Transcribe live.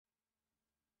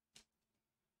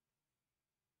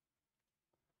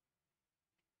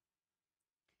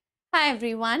Hi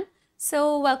everyone.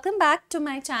 So welcome back to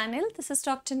my channel. This is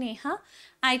Dr. Neha.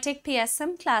 I take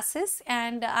PSM classes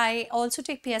and I also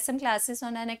take PSM classes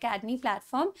on Unacademy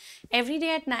platform. Every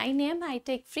day at 9 a.m. I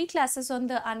take free classes on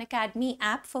the Unacademy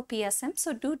app for PSM.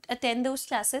 So do attend those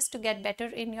classes to get better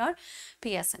in your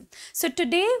PSM. So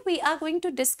today we are going to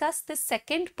discuss the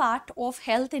second part of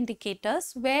health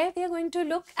indicators, where we are going to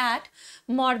look at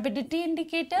morbidity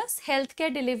indicators,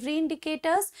 healthcare delivery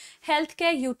indicators,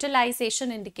 healthcare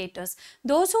utilization indicators.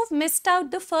 Those who've missed out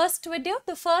the first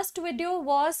video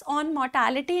was on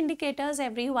mortality indicators,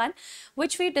 everyone,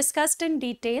 which we discussed in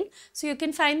detail. So you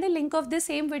can find the link of the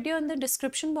same video in the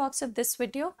description box of this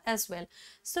video as well.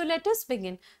 So let us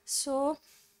begin. So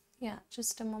yeah,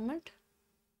 just a moment.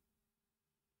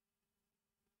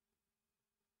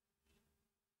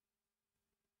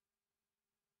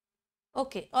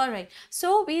 Okay, all right.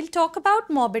 So we'll talk about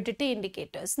morbidity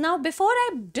indicators. Now, before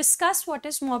I discuss what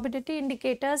is morbidity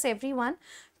indicators, everyone,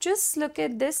 just look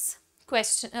at this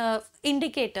question,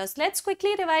 indicators. Let's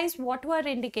quickly revise what were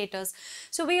indicators.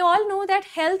 So we all know that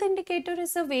health indicator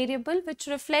is a variable which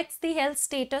reflects the health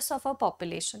status of a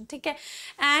population. Okay?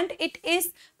 And it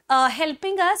is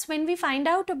helping us when we find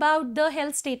out about the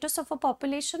health status of a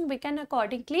population, we can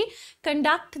accordingly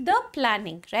conduct the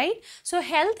planning, right? So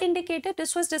health indicator,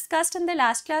 this was discussed in the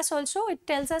last class also. It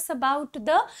tells us about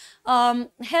the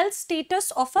health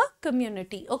status of a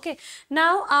community. Okay.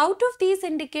 Now out of these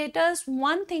indicators,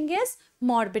 one thing is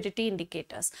morbidity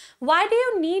indicators. Why do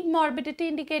you need morbidity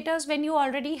indicators when you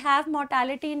already have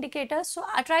mortality indicators? So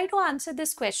I try to answer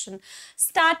this question.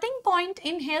 Starting point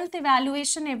in health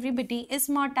evaluation, everybody, is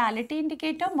mortality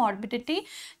indicator, morbidity,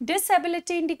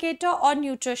 disability indicator, or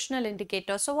nutritional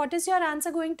indicator. So what is your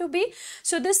answer going to be?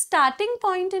 So the starting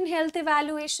point in health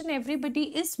evaluation,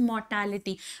 everybody, is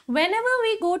mortality. Whenever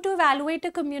we go to evaluate a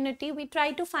community, we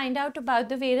try to find out about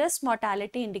the various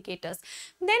mortality indicators.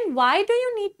 Then why do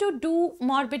you need to do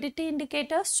morbidity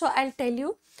indicators? So I'll tell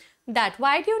you that.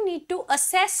 Why do you need to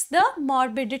assess the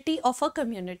morbidity of a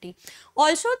community?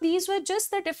 Also, these were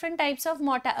just the different types of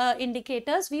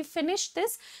indicators. We finished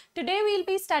this. Today we'll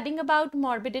be studying about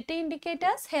morbidity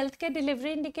indicators, healthcare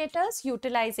delivery indicators,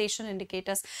 utilization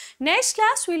indicators. Next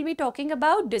class we'll be talking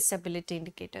about disability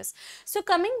indicators. So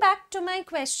coming back to my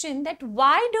question, that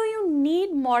why do you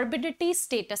need morbidity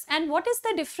status and what is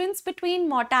the difference between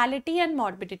mortality and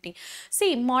morbidity?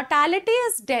 See, mortality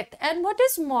is death and what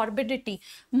is morbidity?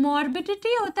 Morbidity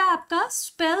होता है आपका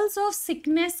spells of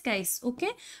sickness, guys. Okay,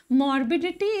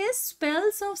 morbidity is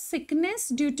spells of sickness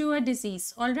due to a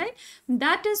disease. All right,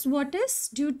 that is what is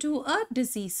due to a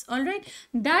disease. All right,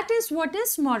 that is what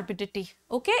is morbidity.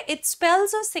 Okay, it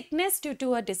spells of sickness due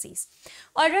to a disease.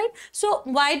 All right, so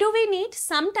why do we need?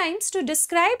 Sometimes to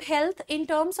describe health in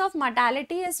terms of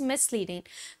mortality is misleading.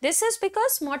 This is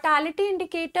because mortality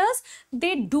indicators,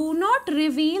 they do not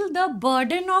reveal the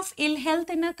burden of ill health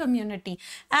in a community.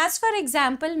 As for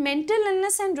example, mental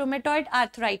illness and rheumatoid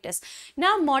arthritis.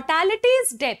 Now, mortality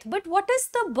is death, but what is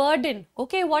the burden?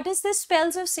 Okay, what is the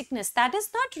spells of sickness? That is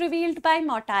not revealed by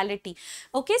mortality.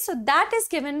 Okay, so that is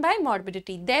given by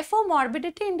morbidity. Therefore,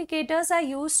 morbidity indicators are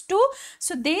used to,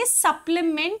 so they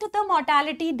supplement the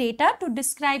mortality data to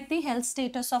describe the health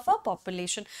status of a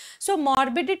population. So,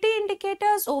 morbidity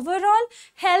indicators overall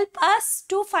help us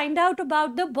to find out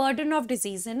about the burden of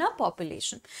disease in a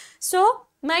population. So,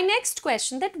 my next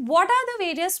question, that what are the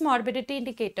various morbidity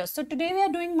indicators? So today we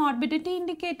are doing morbidity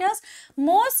indicators.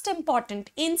 Most important,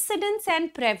 incidence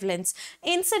and prevalence.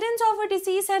 Incidence of a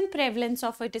disease and prevalence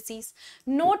of a disease.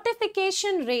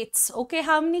 Notification rates. Okay,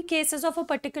 how many cases of a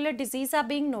particular disease are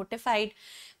being notified?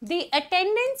 The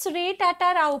attendance rate at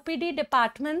our OPD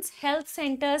departments, health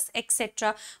centers,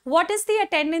 etc. What is the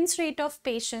attendance rate of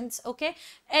patients? Okay,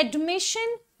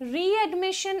 admission,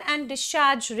 readmission and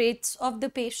discharge rates of the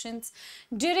patients,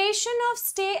 duration of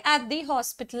stay at the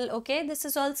hospital, okay, this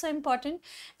is also important,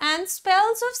 and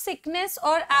spells of sickness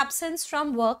or absence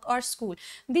from work or school.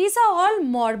 These are all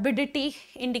morbidity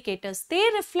indicators. They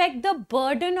reflect the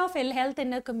burden of ill health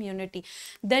in a community.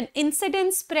 The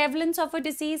incidence, prevalence of a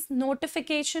disease,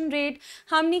 notification rate,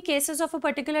 how many cases of a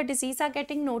particular disease are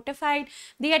getting notified,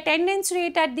 the attendance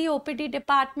rate at the OPD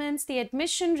departments, the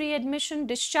admission, readmission,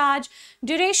 discharge,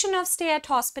 duration of stay at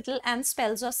hospital and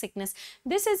spells of sickness.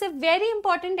 This is a very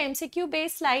important MCQ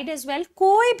based slide as well.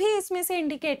 कोई भी इसमें से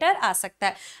indicator आ सकता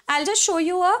है. I'll just show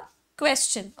you a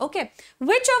question. Okay,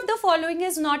 which of the following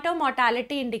is not a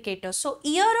mortality indicator? So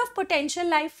year of potential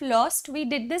life lost, we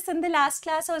did this in the last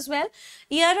class as well.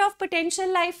 Year of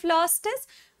potential life lost is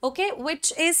okay,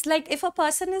 which is like if a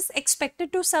person is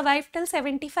expected to survive till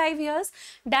 75 years,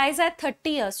 dies at 30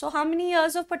 years. So how many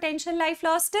years of potential life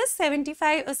lost is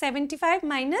 75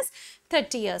 minus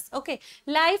 30 years. Okay,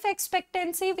 life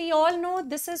expectancy, we all know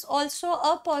this is also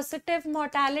a positive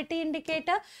mortality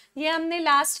indicator. ये हमने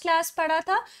last class पढ़ा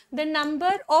था. The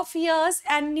number of years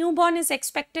and newborn is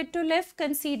expected to live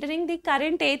considering the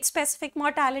current age specific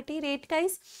mortality rate,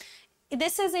 guys.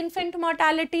 This is infant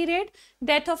mortality rate,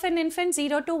 death of an infant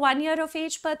 0 to 1 year of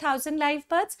age per 1000 live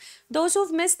births. Those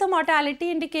who've missed the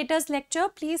mortality indicators lecture,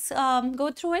 please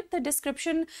go through it.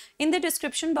 In the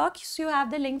description box, you have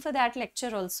the link for that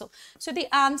lecture also. So the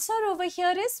answer over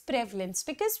here is prevalence,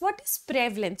 because what is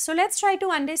prevalence? So let's try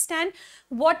to understand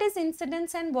what is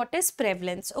incidence and what is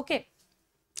prevalence. Okay,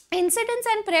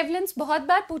 incidence and prevalence बहुत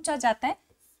बार पूछा जाता है.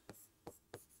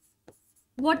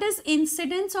 What is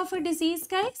incidence of a disease,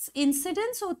 guys?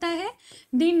 Incidence होता है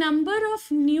the number of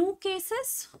new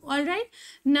cases, all right,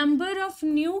 number of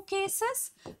new cases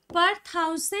per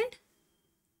 1000,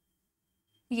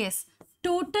 yes,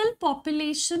 total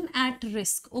population at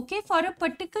risk. Okay, for a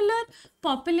particular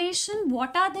population,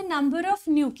 what are the number of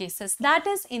new cases? That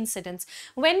is incidence.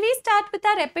 When we start with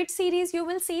our rapid series, you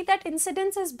will see that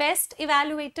incidence is best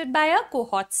evaluated by a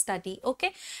cohort study.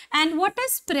 Okay, and what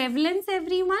is prevalence,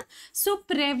 everyone? So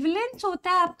prevalence होता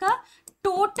है आपका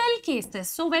total cases.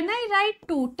 So when I write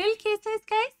total cases,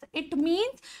 guys, it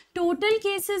means total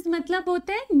cases मतलब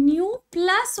होते हैं new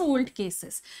plus old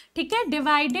cases, ठीक है,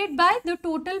 divided by the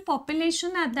total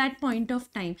population at that point of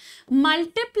time,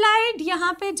 multiplied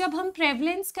यहाँ पे जब हम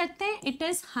prevalence करते हैं, it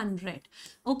is 100.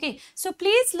 Okay, so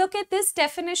please look at this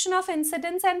definition of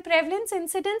incidence and prevalence.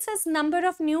 Incidence is number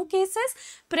of new cases,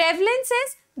 prevalence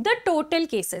is the total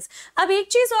cases. अब एक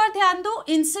चीज और ध्यान दो,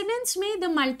 incidence में the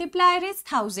multiplier is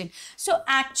 1000. So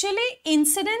actually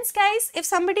incidence, guys, if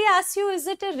somebody asks you is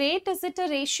it a rate, is it a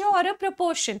ratio or a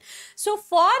proportion? So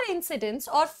for incidence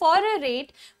or for a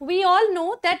rate, we all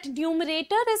know that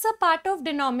numerator is a part of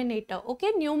denominator.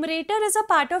 Okay, numerator is a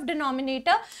part of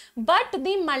denominator, but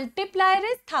the multiplier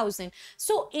is 1000.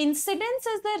 So incidence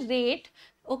is the rate.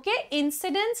 Okay,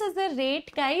 incidence is the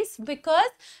rate, guys, because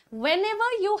whenever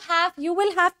you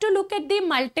will have to look at the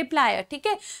multiplier. ठीक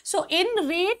है, so in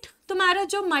rate तुम्हारा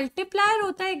जो multiplier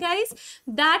होता है, guys,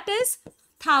 that is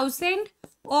 1000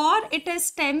 or it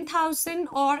is 10,000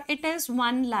 or it is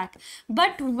 1 lakh.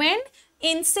 But when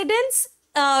incidence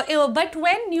but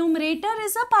when numerator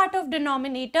is a part of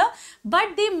denominator,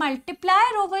 but the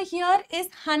multiplier over here is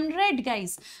 100,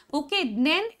 guys. Okay,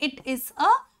 then it is a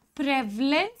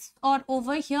prevalence और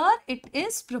over here it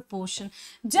is proportion.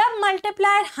 जब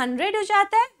multiplier 100 हो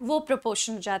जाता है, वो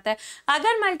proportion हो जाता है.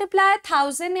 अगर multiplier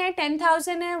 1000 है,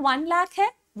 10,000 है, 1 lakh है,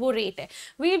 वो rate है.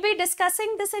 We'll be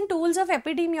discussing this in tools of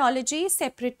epidemiology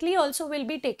separately, also will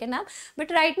be taken up.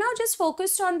 But right now just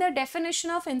focused on the definition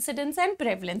of incidence and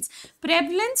prevalence.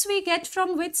 Prevalence we get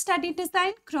from which study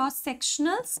design?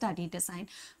 Cross-sectional study design.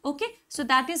 Okay, so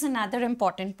that is another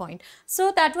important point.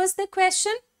 So that was the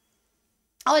question.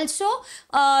 Also,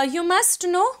 you must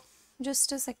know,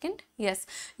 just a second, yes,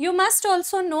 you must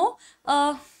also know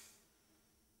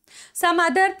some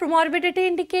other morbidity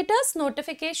indicators,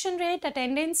 notification rate,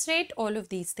 attendance rate, all of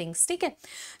these things. Okay.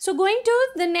 So going to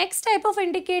the next type of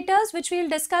indicators which we will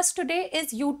discuss today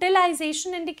is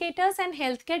utilization indicators and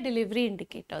healthcare delivery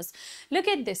indicators. Look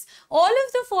at this. All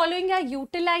of the following are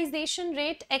utilization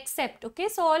rate except. Okay,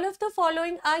 so all of the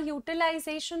following are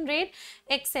utilization rate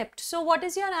except. So what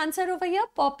is your answer over here?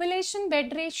 Population,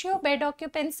 bed ratio, bed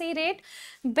occupancy rate,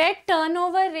 bed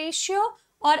turnover ratio,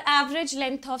 or average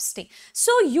length of stay.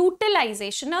 So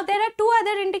utilization. Now there are two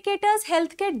other indicators,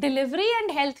 healthcare delivery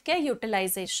and healthcare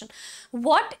utilization.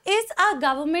 What is our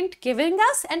government giving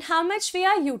us and how much we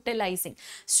are utilizing?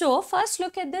 So first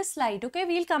look at this slide. Okay,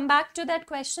 we'll come back to that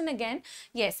question again.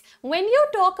 Yes, when you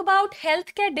talk about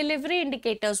healthcare delivery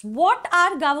indicators, what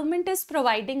our government is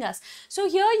providing us. So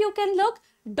here you can look.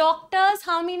 Doctors,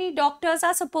 how many doctors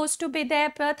are supposed to be there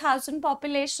per 1000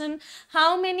 population,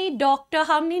 how many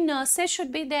nurses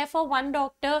should be there for one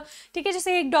doctor. ठीक है,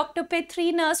 जैसे एक doctor पे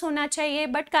 3 nurse होना चाहिए,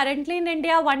 but currently in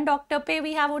India 1 doctor पे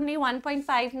we have only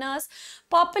 1.5 nurse.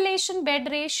 Population bed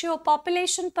ratio,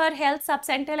 population per health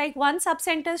subcenter, like one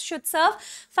subcenter should serve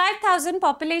 5,000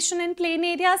 population in plain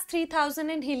areas, 3,000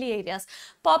 in hilly areas.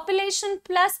 Population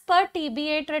plus per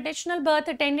TBA, traditional birth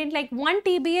attendant, like 1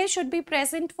 TBA should be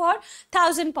present for 1,000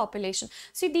 1000 population.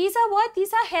 See, these are what?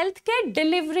 These are healthcare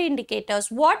delivery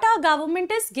indicators, what our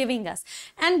government is giving us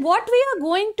and what we are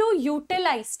going to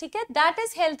utilize. Okay? That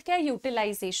is healthcare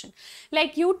utilization.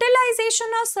 Like utilization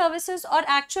of services or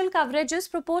actual coverage is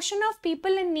proportion of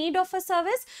people in need of a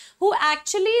service who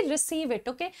actually receive it.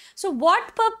 Okay? So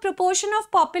what proportion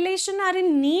of population are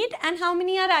in need and how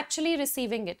many are actually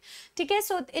receiving it. Okay?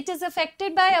 So it is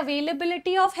affected by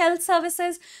availability of health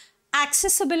services,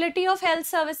 accessibility of health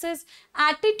services,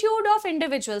 attitude of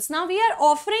individuals. Now we are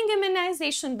offering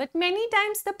immunization, but many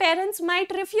times the parents might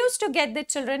refuse to get their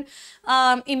children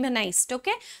immunized.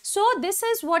 Okay, so this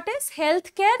is what is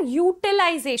healthcare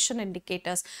utilization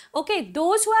indicators. Okay,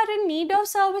 those who are in need of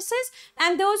services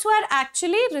and those who are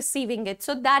actually receiving it.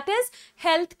 So that is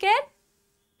healthcare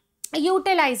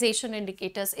utilization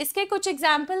indicators. इसके कुछ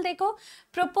example देखो.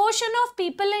 Proportion of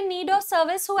people in need of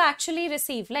service who actually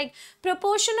receive, like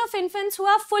proportion of infants who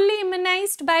are fully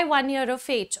immunized by 1 year of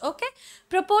age. Okay,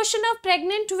 proportion of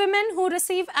pregnant women who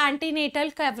receive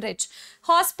antenatal coverage,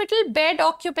 hospital bed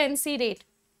occupancy rate,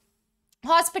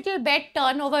 hospital bed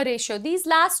turnover ratio. These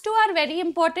last two are very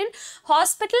important.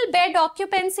 Hospital bed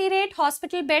occupancy rate,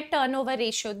 hospital bed turnover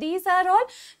ratio. These are all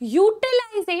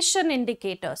utilization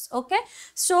indicators. Okay.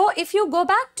 So if you go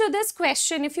back to this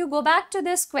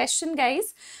question,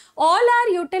 guys, all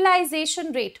are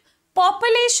utilization rate.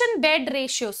 Population bed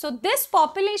ratio. So this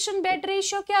population bed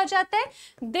ratio क्या हो जाता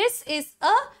है? This is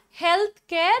a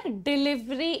healthcare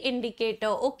delivery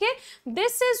indicator. Okay,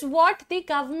 this is what the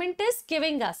government is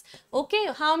giving us. Okay,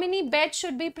 how many beds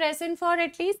should be present for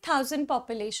at least 1000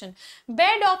 population?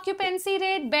 Bed occupancy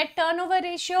rate, bed turnover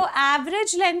ratio,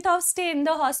 average length of stay in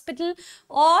the hospital,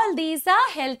 all these are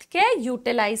healthcare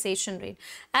utilization rate.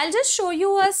 I'll just show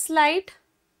you a slide.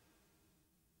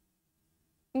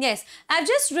 Yes, I've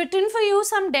just written for you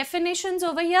some definitions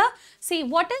over here. See,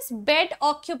 what is bed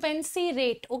occupancy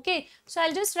rate? Okay, so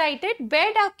I'll just write it.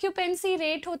 Bed occupancy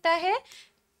rate hota hai.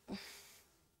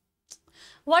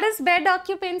 What is bed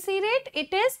occupancy rate?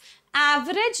 It is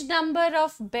average number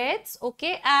of beds,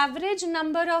 okay, average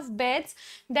number of beds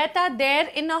that are there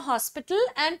in a hospital,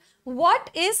 and what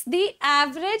is the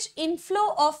average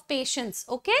inflow of patients,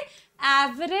 okay,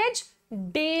 average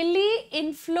daily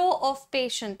inflow of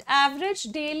patient, average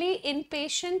daily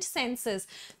inpatient census.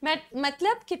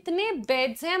 मतलब कितने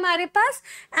beds हैं हमारे पास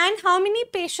and how many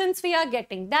patients we are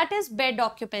getting, that is bed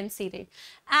occupancy rate.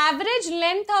 Average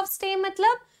length of stay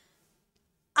मतलब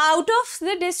out of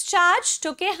the discharged,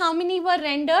 okay, how many were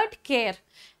rendered care.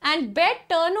 And bed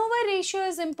turnover ratio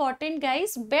is important,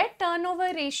 guys. Bed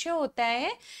turnover ratio होता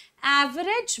है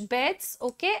average beds,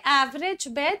 okay,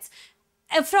 average beds.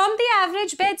 From the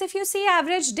average beds, if you see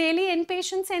average daily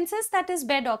inpatient census, that is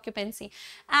bed occupancy.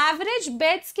 Average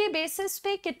beds के basis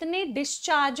पे कितने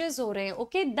discharges हो रहे हैं,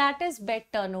 okay, that is bed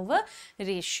turnover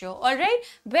ratio. Alright,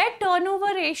 bed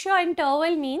turnover ratio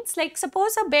interval means, like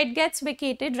suppose a bed gets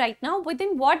vacated right now,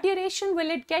 within what duration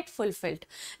will it get fulfilled?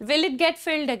 Will it get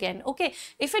filled again? Okay,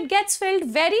 if it gets filled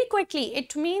very quickly,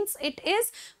 it means it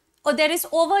is or there is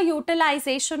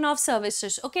overutilization of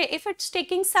services. Okay, if it's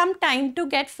taking some time to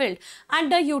get filled,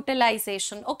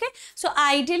 underutilization. Okay, so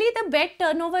ideally the bed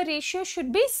turnover ratio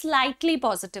should be slightly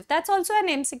positive. That's also an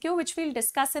MCQ which we'll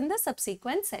discuss in the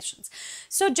subsequent sessions.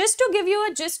 So just to give you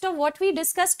a gist of what we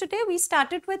discussed today, we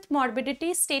started with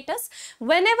morbidity status.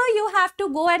 Whenever you have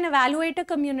to go and evaluate a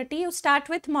community, you start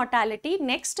with mortality,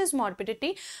 next is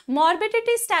morbidity.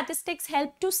 Morbidity statistics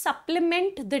help to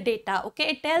supplement the data. Okay,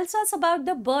 it tells us about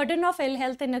the burden of ill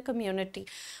health in a community.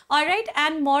 Alright,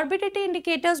 and morbidity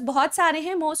indicators बहुत सारे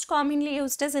हैं. Most commonly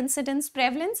used is incidence,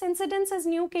 prevalence. Incidence is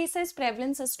new cases,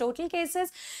 prevalence is total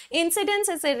cases. Incidence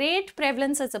is a rate,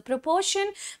 prevalence is a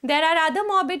proportion. There are other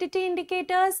morbidity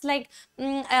indicators like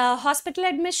hospital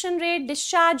admission rate,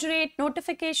 discharge rate,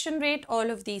 notification rate,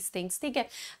 all of these things. Okay.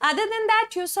 Other than that,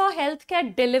 you saw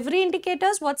healthcare delivery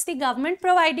indicators. What's the government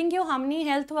providing you? How many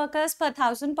health workers per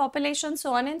 1000 population,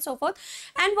 so on and so forth.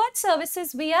 And what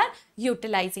services we are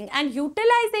utilizing. And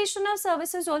utilization of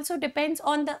services also depends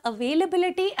on the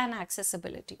availability and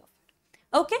accessibility of it.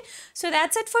 Okay, so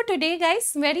that's it for today,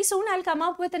 guys. Very soon I'll come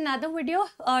up with another video,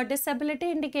 disability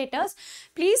indicators.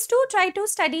 Please do try to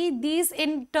study these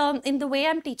in the way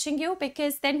I'm teaching you,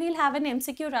 because then we'll have an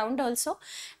MCQ round also,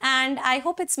 and I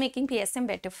hope it's making PSM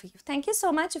better for you. Thank you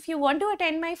so much. If you want to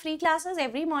attend my free classes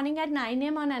every morning at 9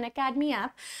 AM on Unacademy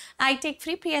app, I take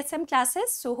free PSM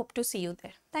classes, so hope to see you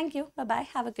there. Thank you. Bye-bye.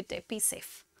 Have a good day. Be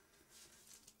safe.